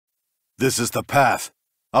This is the path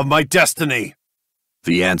of my destiny.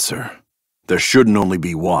 The answer. There shouldn't only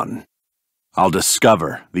be one. I'll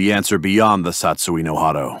discover the answer beyond the Satsui no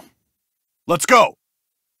Hado. Let's go!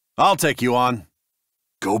 I'll take you on.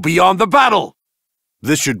 Go beyond the battle!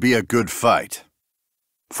 This should be a good fight.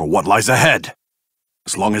 For what lies ahead,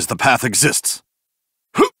 as long as the path exists.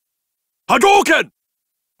 Hadouken!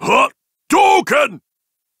 Hadouken!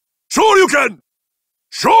 Shoryuken!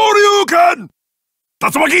 Shoryuken!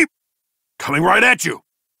 Tatsumaki! Coming right at you.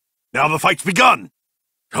 Now the fight's begun.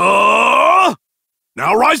 Now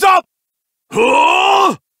rise up!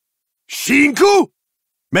 Shinku!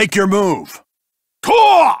 Make your move.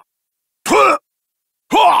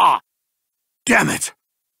 Damn it!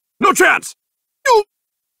 No chance!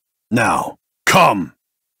 Now, come!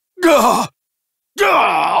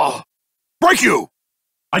 Break you!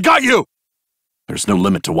 I got you! There's no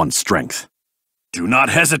limit to one's strength. Do not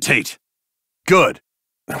hesitate. Good.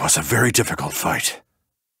 It was a very difficult fight.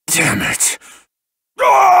 Damn it!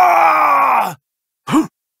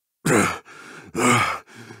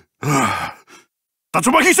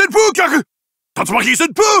 Tatsumaki Senpu Kyaku! Tatsumaki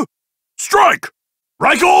Senpu! Strike!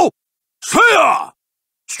 Raiko! Seiya!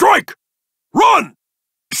 Strike! Run!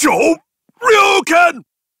 Show! Ryuken!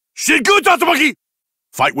 Shinku Tatsumaki!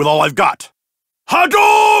 Fight with all I've got!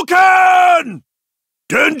 Hadouken!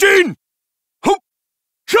 Genjin! Hup!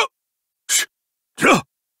 Shup! Sh! Huh!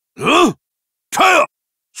 Taya!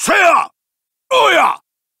 Seiya! Oya!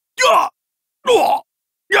 Ya!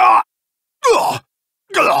 Ya!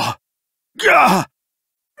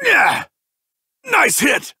 Yeah! Nice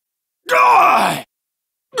hit!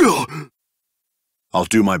 I'll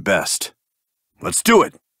do my best. Let's do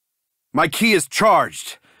it! My ki is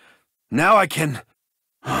charged. Now I can...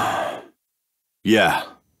 Yeah,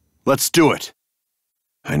 let's do it.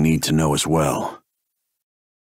 I need to know as well.